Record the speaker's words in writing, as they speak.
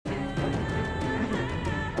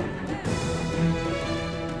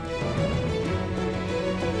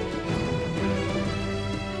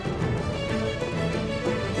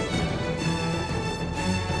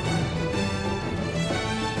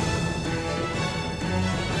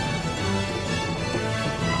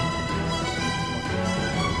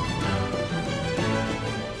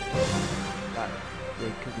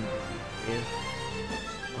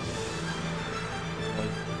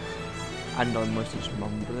and I'm mostly just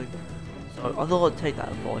mumbling. So I thought I'd take that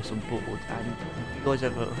advice on board, and if you guys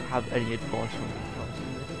ever have any advice on me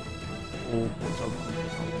personally, or what sort of content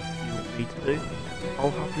you want me to do, I'll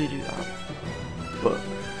happily do that. But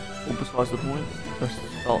all besides the point, let's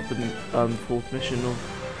start the fourth mission of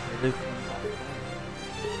Halo Combat.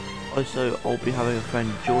 Also, I'll be having a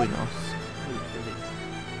friend join us,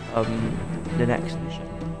 hopefully, the next mission.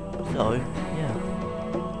 So, yeah.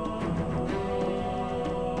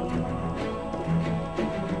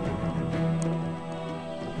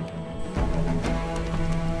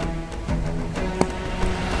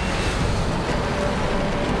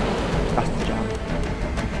 That's the jam.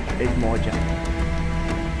 It's my jam.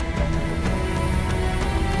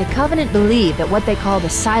 The Covenant believe that what they call the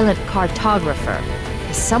silent cartographer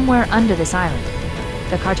is somewhere under this island.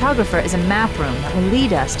 The cartographer is a map room that will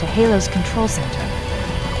lead us to Halo's control center.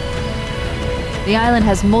 The island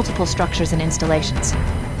has multiple structures and installations.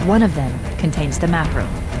 One of them contains the map room.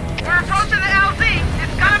 We're approaching the LZ.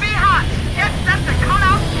 It's gonna be hot. Get set to come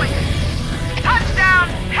out swinging. Touchdown!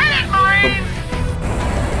 Hit it, Marines!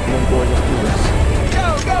 Come on, boys, let's do this. Go,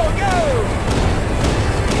 go, go!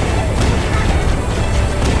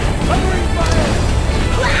 Covering fire!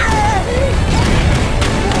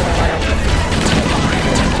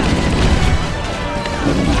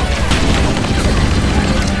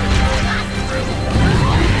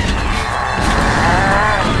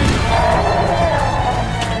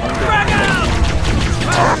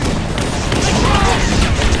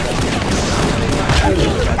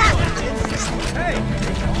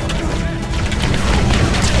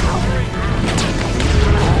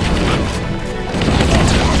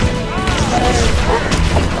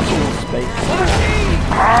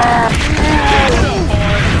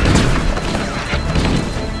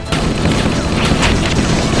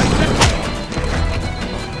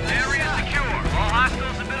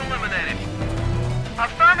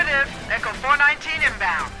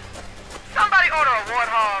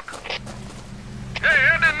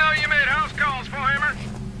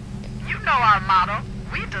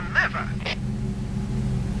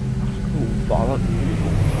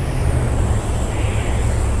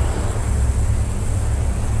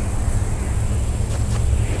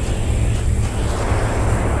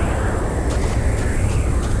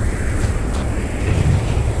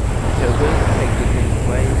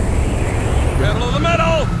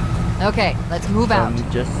 Okay, let's move out.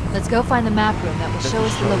 Just Let's go find the map room that will show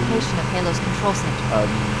us the location of Halo's control center.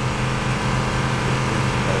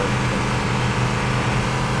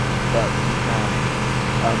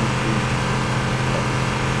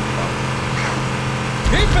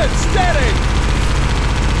 Keep it steady!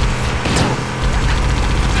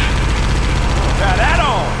 Got that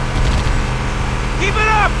on! Keep it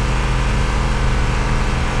up!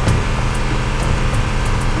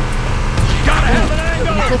 Gotta have an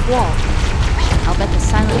angle! The cliff wall. I'll bet the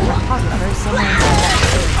silent cartographer is somewhere inside that.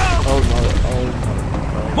 oh no.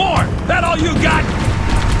 More! That all you got?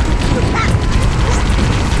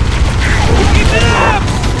 Keep it up!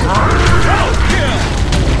 Roadkill!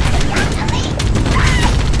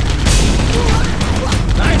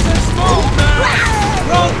 Nice and smooth now!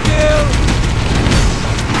 Roadkill!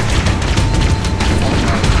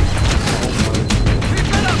 Keep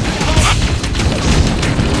it up!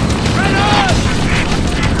 Right on!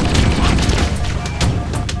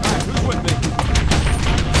 Alright, who's with me?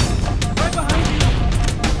 Right behind you!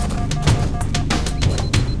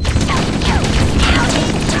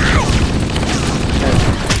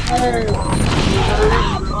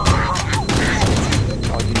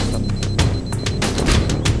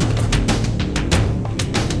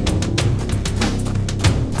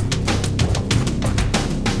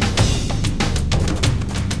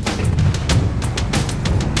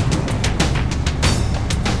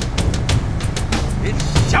 It's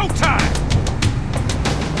showtime!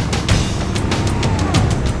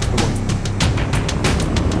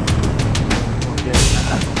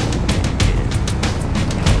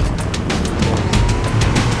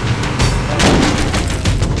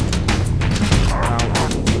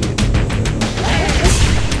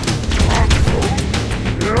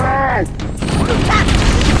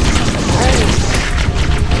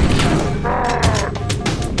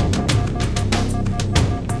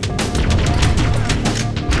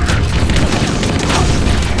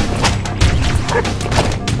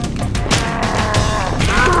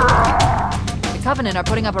 The Covenant are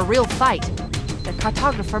putting up a real fight. The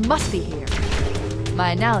cartographer must be here.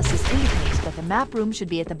 My analysis indicates that the map room should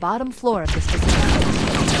be at the bottom floor of this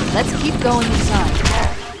facility. Let's keep going inside.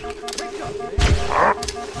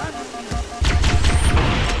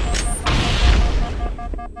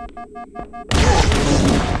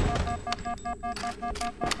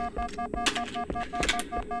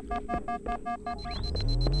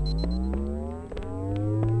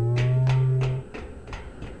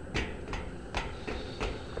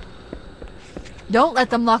 Don't let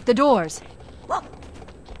them lock the doors.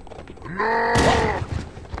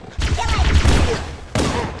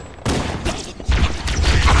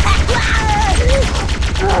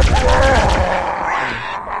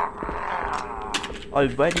 Oh,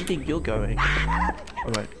 where do you think you're going?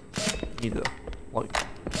 Oh wait, neither. Like,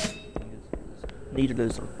 neither of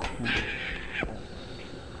those are cool.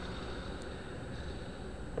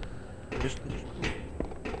 Just cool.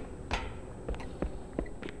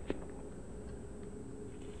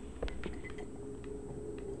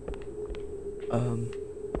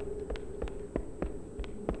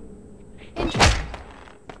 Interesting.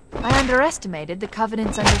 I underestimated the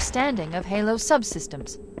Covenant's understanding of Halo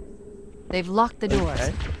subsystems. They've locked the doors,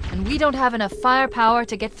 Okay. and we don't have enough firepower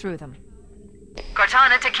to get through them.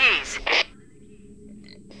 Cortana to Keys.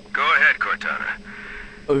 Go ahead, Cortana.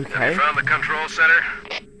 Have Okay. you found the control center?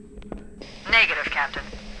 Negative, Captain.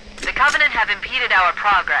 The Covenant have impeded our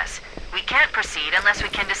progress. We can't proceed unless we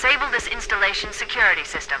can disable this installation's security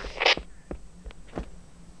system.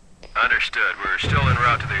 Understood. We're still en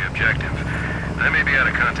route to the objective. I may be out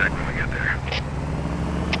of contact when we get there.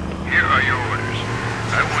 Here are your orders.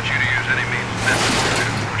 I want you to use any means necessary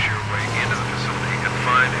to force your way into the facility and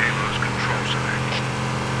find Halo's control center.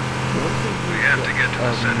 We have to get to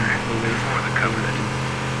the center before the Covenant.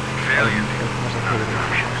 Failure is not an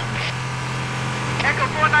option. Echo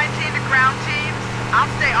 419 to ground teams.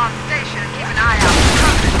 I'll stay on station and keep an eye out for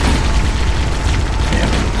Covenant.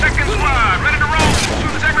 Second squad, ready to roll as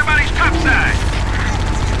soon as everybody's topside.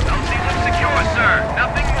 LC's up secure, sir.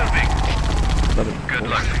 Nothing moving.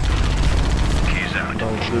 Good luck. Keys out.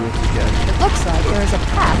 It looks like there is a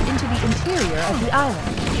path into the interior of the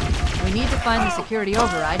island. We need to find the security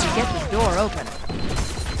override to get this door open.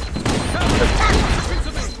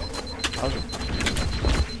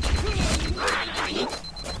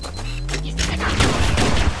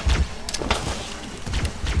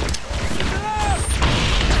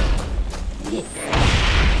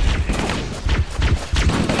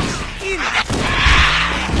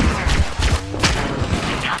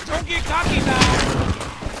 Don't get cocky now!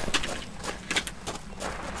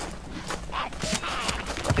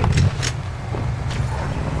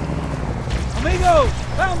 Amigo!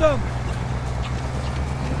 Found them!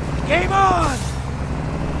 Game on!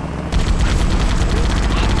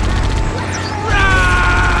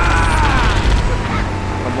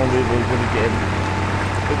 Come on, we're gonna get him.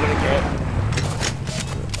 We're gonna get him.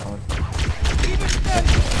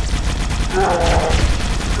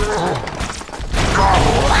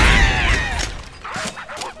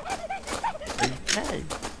 Okay.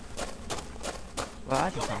 Well, I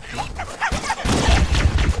just have to.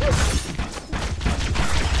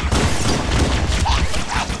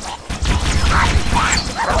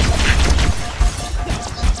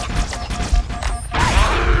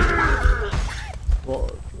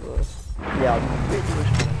 What? Yeah, I'm pretty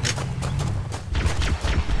much.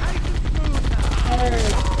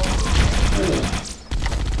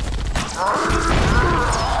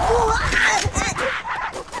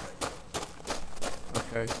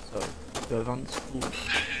 Okay, so go on to school.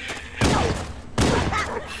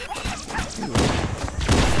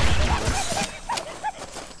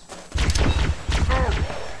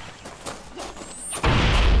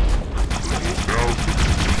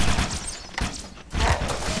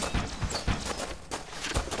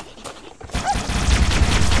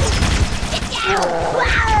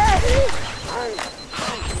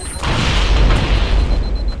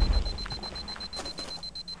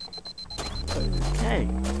 Okay.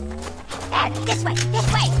 This way! This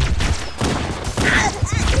way!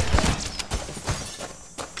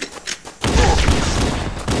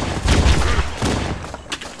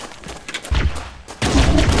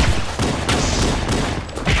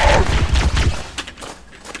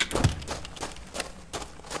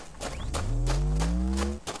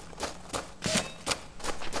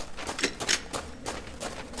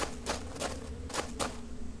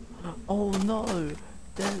 Oh no!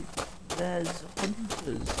 There's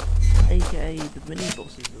hunters, aka the mini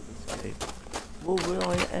bosses of this game. What will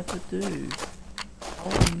I ever do? Oh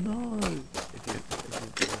no! If you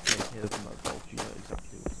take care of that bolt, you know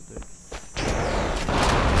exactly what to do.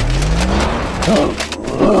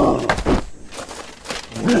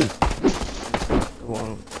 Go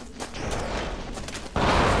on.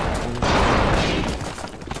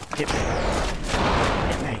 Hit me.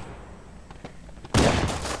 Hit me.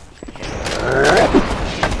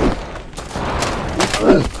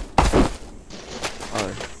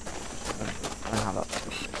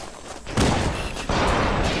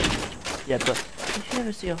 Yeah, but if you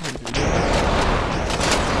ever see a hunter, you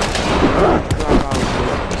go around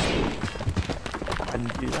and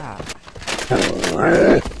do that.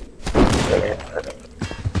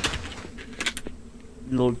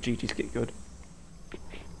 Lord GT's get good.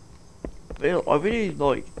 I really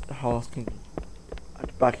like how I can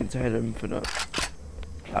add back into Halo Infinite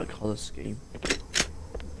that colour scheme.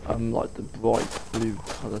 Like the bright blue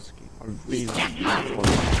colour scheme. I really like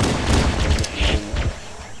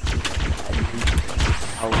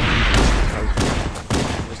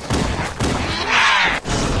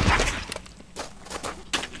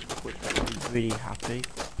which makes me really happy.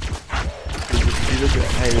 Because if you look at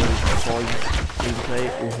Halo 5 gameplay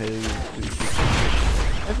or Halo 3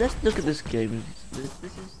 gameplay, let's look at this game. This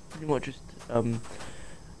is pretty much just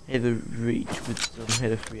Halo Reach with some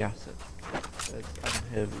Halo 3 assets. And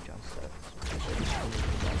Halo Reach assets.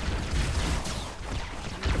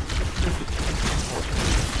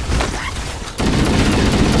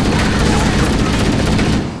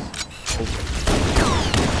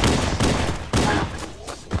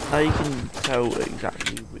 Now you can tell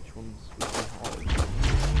exactly which ones will be hard.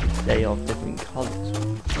 They are different colours.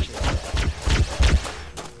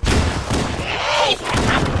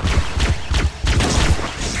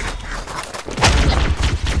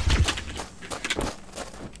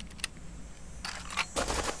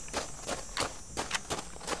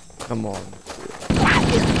 Come on.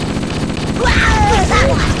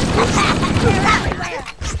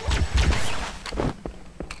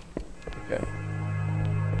 Okay.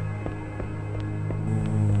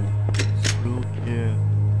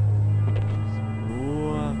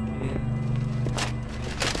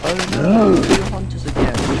 Oh no, two hunters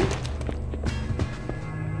again.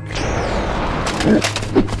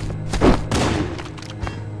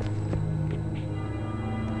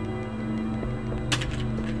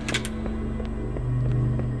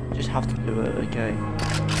 Just have to do it, okay.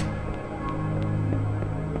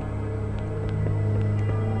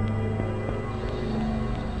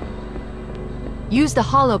 Use the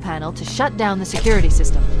holo panel to shut down the security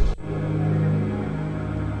system.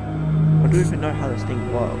 I don't even know how this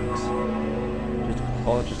thing works.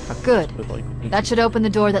 Just have to Good. just put, like, That should open the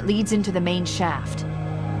door that leads into the main shaft.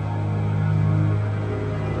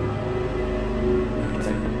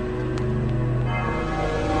 Okay.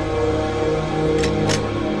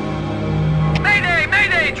 Mayday!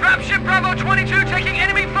 Mayday! Dropship Bravo 22 taking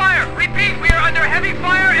enemy fire! Repeat, we are under heavy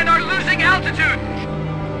fire and are losing altitude!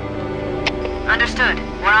 Understood.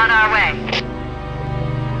 We're on our way.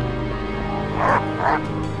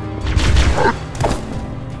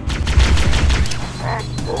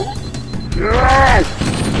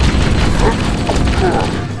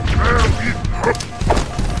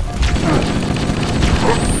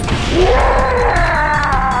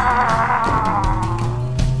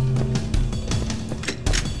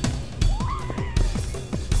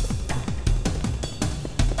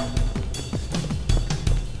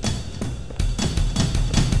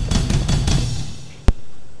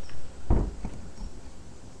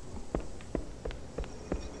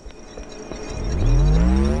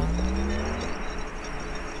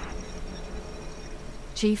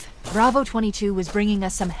 Chief, Bravo 22 was bringing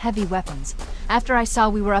us some heavy weapons. After I saw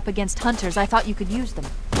we were up against hunters, I thought you could use them.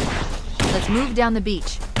 Let's move down the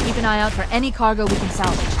beach. Keep an eye out for any cargo we can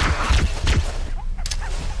salvage.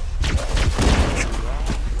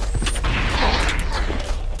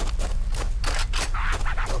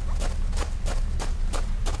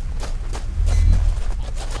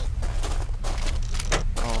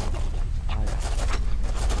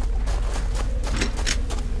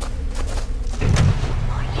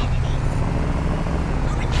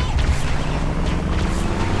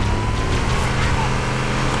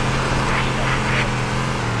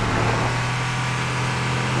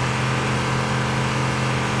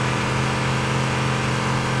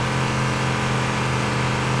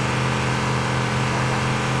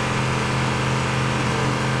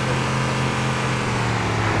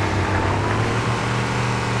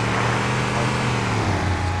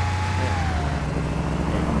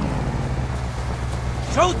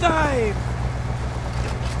 Showtime!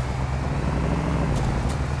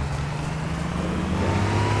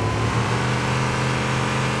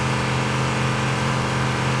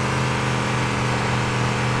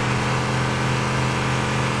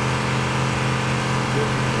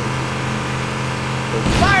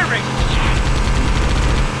 Firing!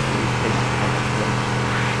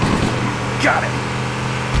 Got it!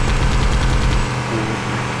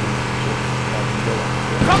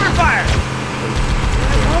 Cover fire!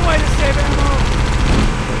 There's one way to save ammo!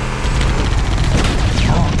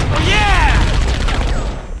 Oh yeah!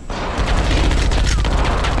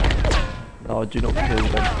 No, do not kill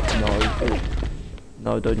them. No.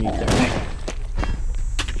 No, don't use them.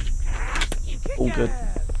 All good.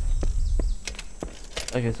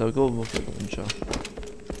 Okay, so I've got a rocket launcher.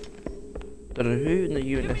 Don't know who in the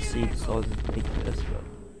UNSC decided to take this, but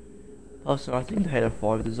personally I think the Halo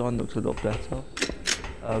 5 design looks a lot better.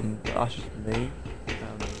 But that's just me.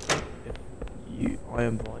 If I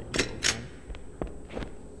invite you along.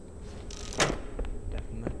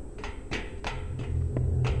 Definitely.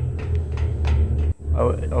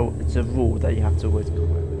 Oh, it's a rule that you have to always comment.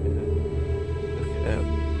 Look at it.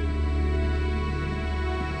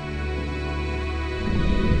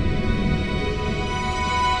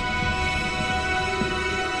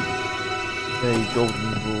 The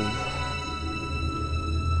golden rule.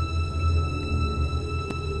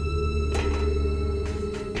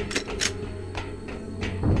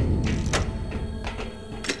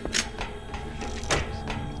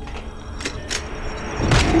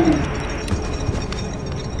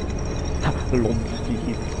 The laundry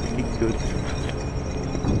is really good.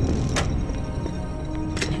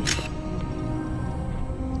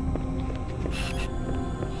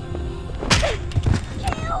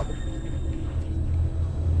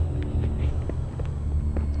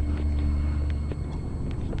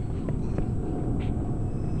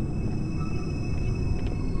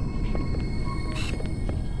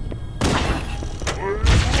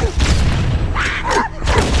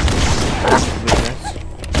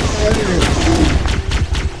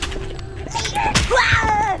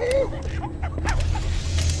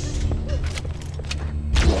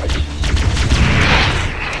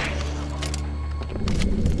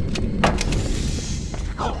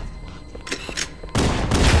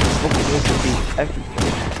 Everything.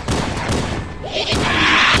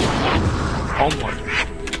 Oh my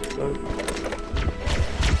god.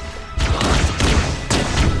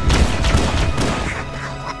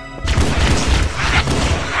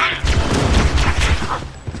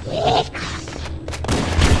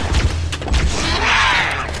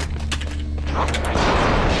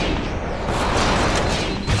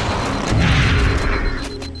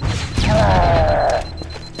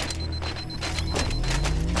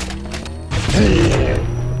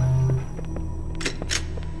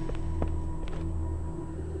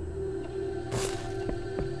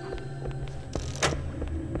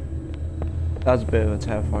 That's a bit of a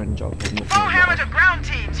terrifying job. Full hammer to ground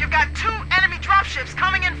teams. You've got 2 enemy dropships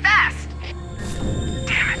coming in fast.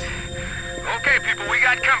 Damn it. Okay, people, we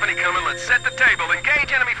got company coming. Let's set the table.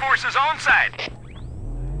 Engage enemy forces on site.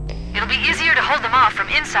 It'll be easier to hold them off from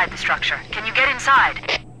inside the structure. Can you get inside?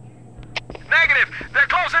 Negative. They're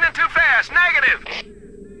closing in too fast. Negative.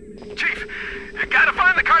 Chief, you gotta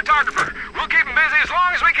find the cartographer. We'll keep him busy as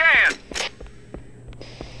long as we can.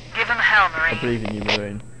 Give him hell, I Marine. believe in you,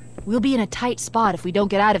 Marine. We'll be in a tight spot if we don't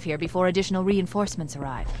get out of here before additional reinforcements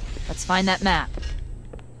arrive. Let's find that map.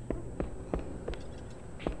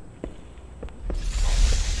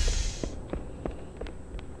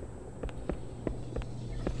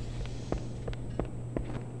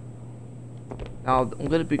 Now, I'm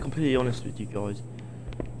going to be completely honest with you guys.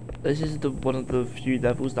 This is one of the few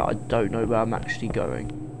levels that I don't know where I'm actually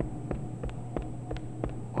going.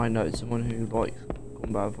 I know someone who likes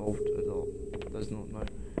Combat Evolved a lot does not know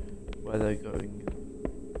where they're going.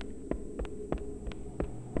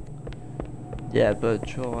 Yeah, but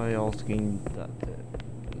try asking that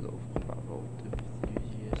a lot of Combat Evolved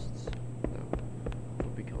enthusiasts. They'll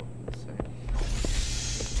probably come up with the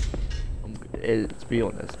same. To be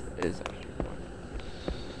honest, it is actually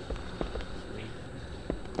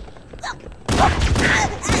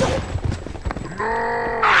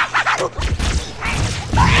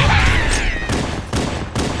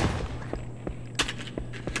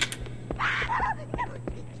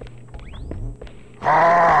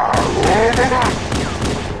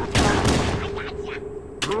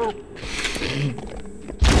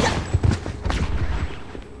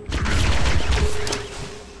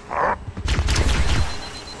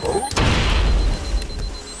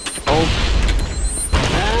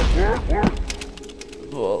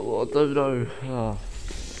I don't know. Oh.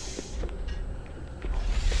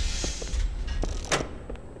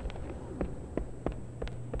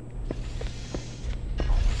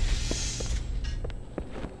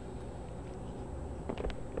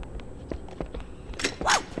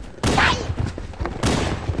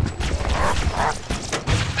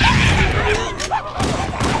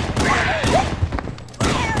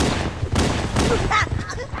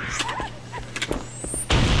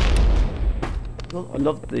 I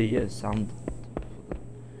love the sound.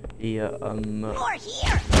 More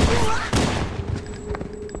here.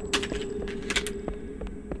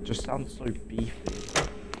 Just sounds so beefy.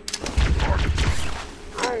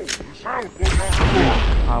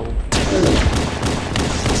 I will.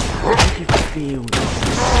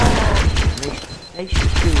 They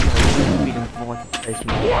should feel like we've been invited to this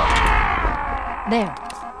map. There.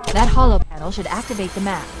 That hollow panel should activate the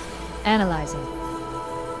map. Analyzing.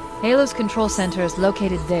 Halo's control center is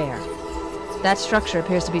located there. That structure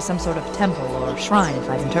appears to be some sort of temple or shrine, if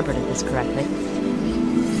I've interpreted this correctly.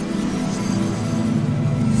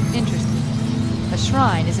 Interesting. A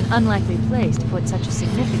shrine is an unlikely place to put such a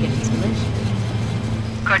significant installation.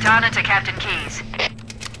 Cortana to Captain Keyes.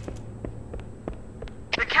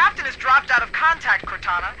 The captain has dropped out of contact,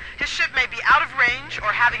 Cortana. His ship may be out of range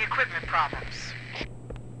or having equipment problems.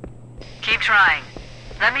 Keep trying.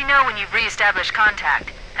 Let me know when you've re-established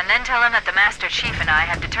contact, and then tell him that the Master Chief and I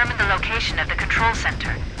have determined the location of the control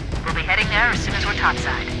center. We'll be heading there as soon as we're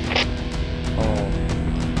topside. Oh.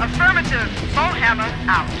 Affirmative. Bowhammer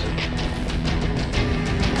out.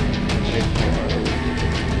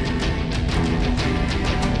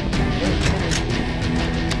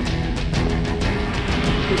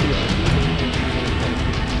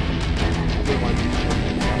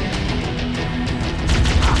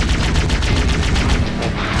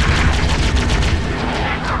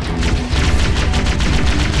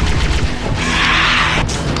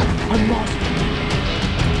 I'm lost.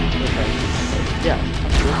 Okay. Yeah.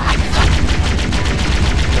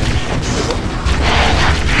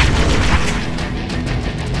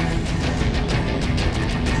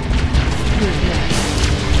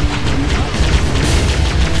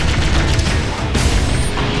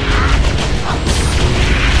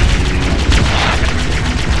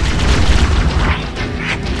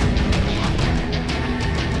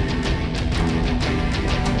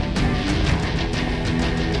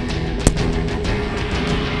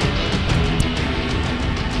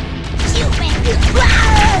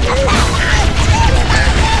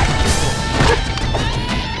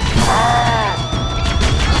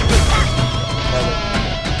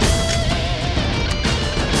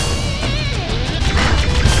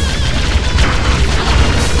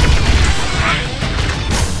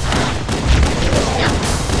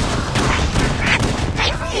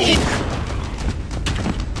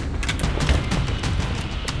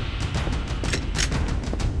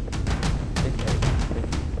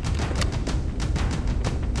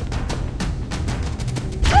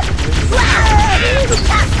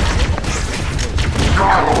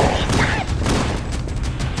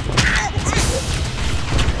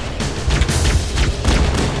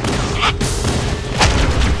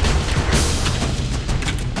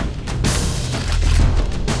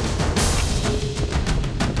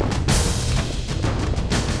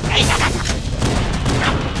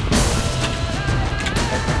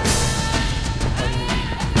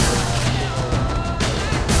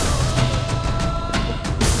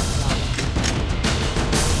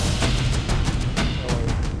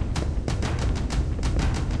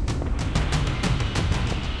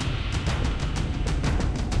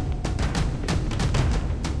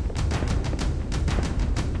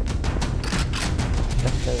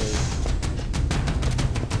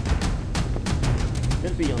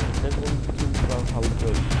 Let's be honest, everyone talks about how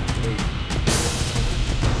good it is.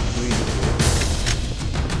 Really good.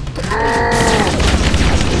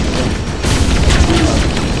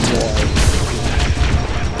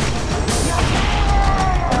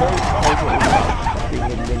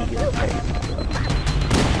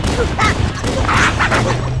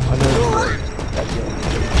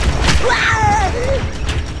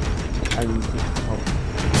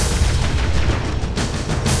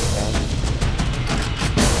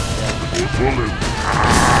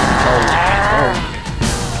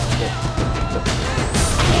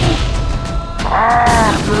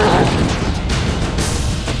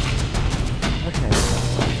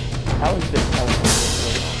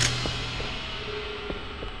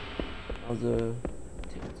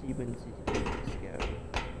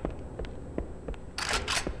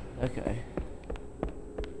 Okay.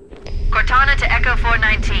 Cortana to Echo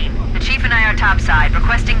 419. The Chief and I are topside,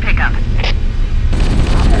 requesting pickup.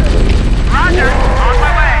 Roger, on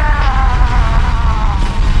my way.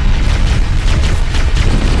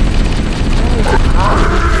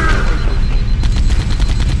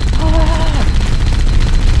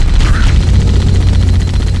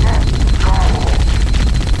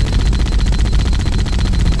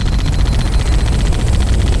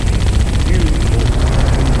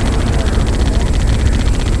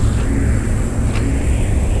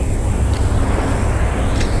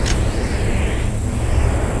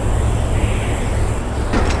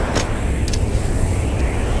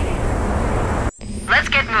 Let's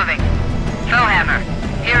get moving. Bowhammer,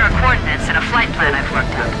 here are coordinates and a flight plan I've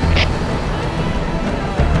worked up.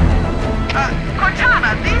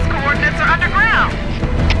 Cortana, these coordinates are underground.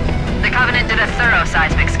 The Covenant did a thorough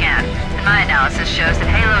seismic scan, and my analysis shows that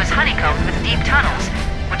Halo is honeycombed with deep tunnels,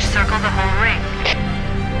 which circle the whole ring.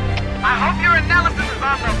 I hope your analysis is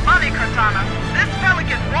on the money, Cortana. This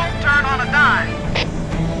pelican won't turn on a dime.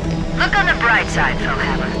 Look on the bright side,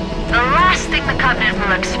 Philhammer. The last thing the Covenant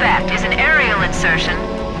will expect is an aerial insertion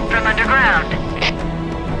from underground.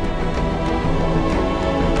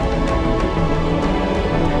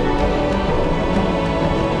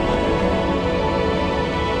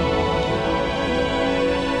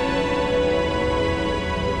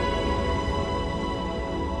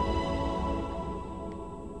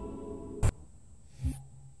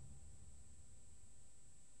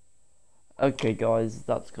 Okay guys,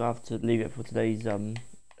 that's gonna have to leave it for today's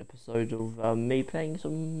episode of me playing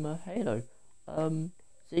some Halo.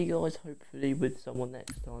 See you guys hopefully with someone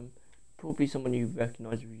next time. Probably someone you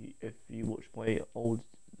recognise if you watch my old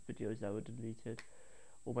videos that were deleted.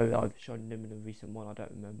 Or maybe I've shown them in a recent one, I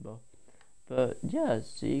don't remember. But yeah,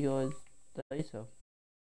 see you guys later.